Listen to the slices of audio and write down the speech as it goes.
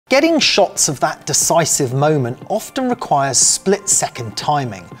Getting shots of that decisive moment often requires split-second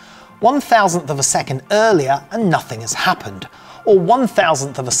timing. 1/1000th of a second earlier and nothing has happened, or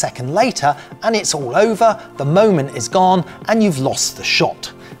 1/1000th of a second later and it's all over, the moment is gone and you've lost the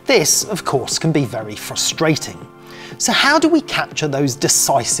shot. This, of course, can be very frustrating. So how do we capture those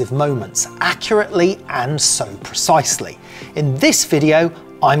decisive moments accurately and so precisely? In this video,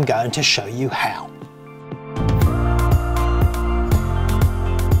 I'm going to show you how.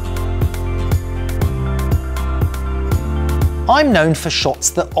 I'm known for shots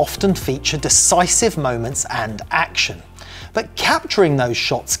that often feature decisive moments and action, but capturing those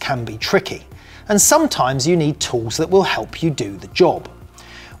shots can be tricky, and sometimes you need tools that will help you do the job.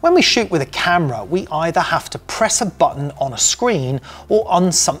 When we shoot with a camera, we either have to press a button on a screen or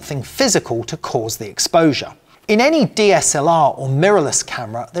on something physical to cause the exposure. In any DSLR or mirrorless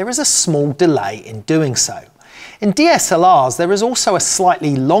camera, there is a small delay in doing so. In DSLRs, there is also a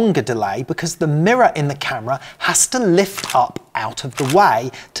slightly longer delay because the mirror in the camera has to lift up out of the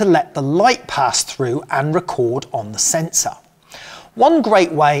way to let the light pass through and record on the sensor. One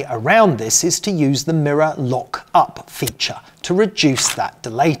great way around this is to use the mirror lock up feature to reduce that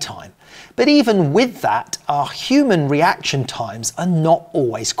delay time. But even with that, our human reaction times are not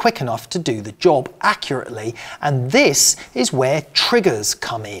always quick enough to do the job accurately, and this is where triggers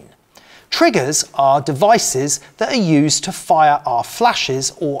come in. Triggers are devices that are used to fire our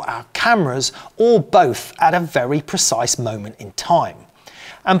flashes or our cameras, or both, at a very precise moment in time.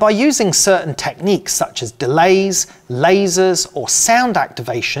 And by using certain techniques such as delays, lasers, or sound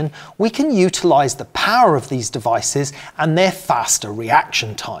activation, we can utilize the power of these devices and their faster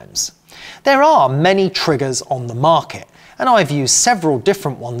reaction times. There are many triggers on the market, and I've used several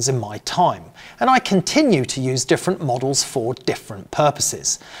different ones in my time, and I continue to use different models for different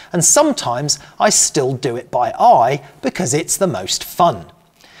purposes. And sometimes I still do it by eye because it's the most fun.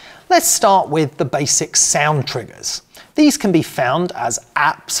 Let's start with the basic sound triggers. These can be found as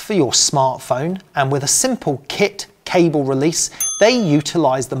apps for your smartphone, and with a simple kit cable release, they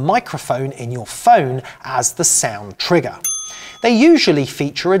utilize the microphone in your phone as the sound trigger. They usually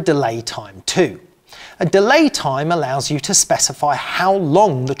feature a delay time too. A delay time allows you to specify how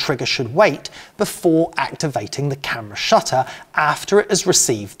long the trigger should wait before activating the camera shutter after it has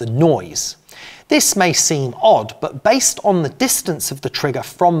received the noise. This may seem odd, but based on the distance of the trigger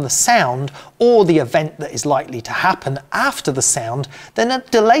from the sound or the event that is likely to happen after the sound, then a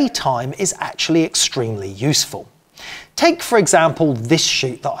delay time is actually extremely useful. Take, for example, this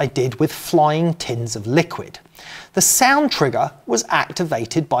shoot that I did with flying tins of liquid. The sound trigger was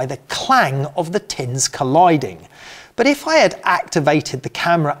activated by the clang of the tins colliding. But if I had activated the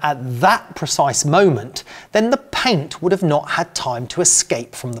camera at that precise moment, then the paint would have not had time to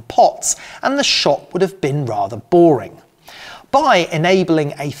escape from the pots and the shot would have been rather boring. By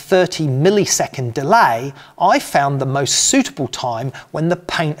enabling a 30 millisecond delay, I found the most suitable time when the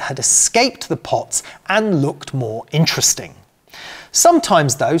paint had escaped the pots and looked more interesting.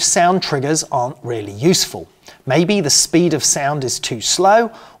 Sometimes though, sound triggers aren't really useful. Maybe the speed of sound is too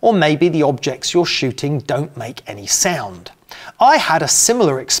slow, or maybe the objects you're shooting don't make any sound. I had a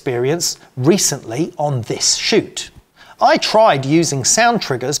similar experience recently on this shoot. I tried using sound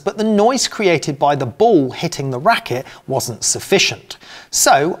triggers, but the noise created by the ball hitting the racket wasn't sufficient.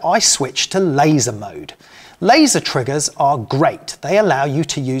 So I switched to laser mode. Laser triggers are great. They allow you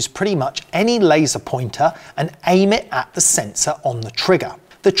to use pretty much any laser pointer and aim it at the sensor on the trigger.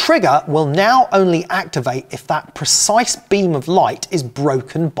 The trigger will now only activate if that precise beam of light is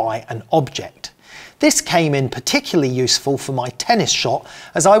broken by an object. This came in particularly useful for my tennis shot,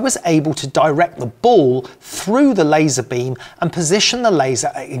 as I was able to direct the ball through the laser beam and position the laser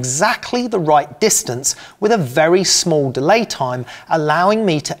at exactly the right distance with a very small delay time, allowing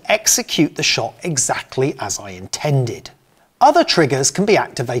me to execute the shot exactly as I intended. Other triggers can be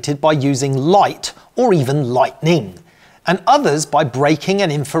activated by using light or even lightning, and others by breaking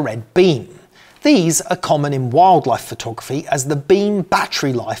an infrared beam. These are common in wildlife photography as the beam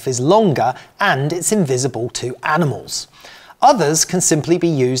battery life is longer and it's invisible to animals. Others can simply be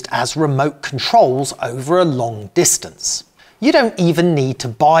used as remote controls over a long distance. You don't even need to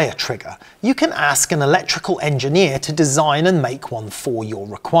buy a trigger. You can ask an electrical engineer to design and make one for your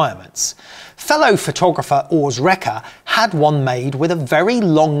requirements. Fellow photographer Urs Recker had one made with a very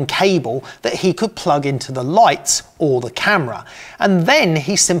long cable that he could plug into the lights or the camera, and then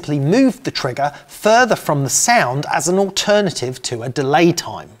he simply moved the trigger further from the sound as an alternative to a delay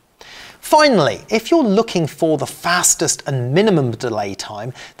time. Finally, if you're looking for the fastest and minimum delay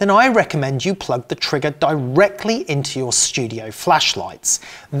time, then I recommend you plug the trigger directly into your studio flashlights.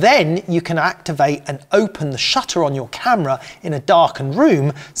 Then you can activate and open the shutter on your camera in a darkened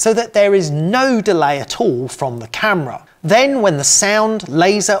room so that there is no delay at all from the camera. Then when the sound,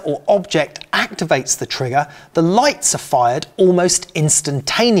 laser or object activates the trigger, the lights are fired almost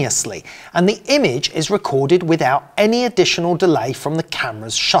instantaneously and the image is recorded without any additional delay from the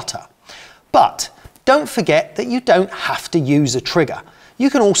camera's shutter. But don't forget that you don't have to use a trigger. You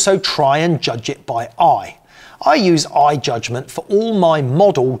can also try and judge it by eye. I use eye judgment for all my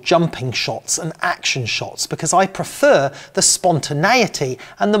model jumping shots and action shots because I prefer the spontaneity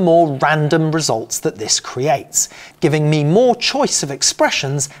and the more random results that this creates, giving me more choice of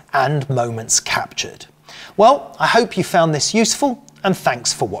expressions and moments captured. Well, I hope you found this useful and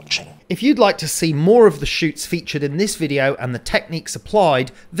thanks for watching. If you'd like to see more of the shoots featured in this video and the techniques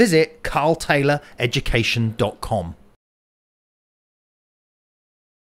applied, visit carltayloreducation.com.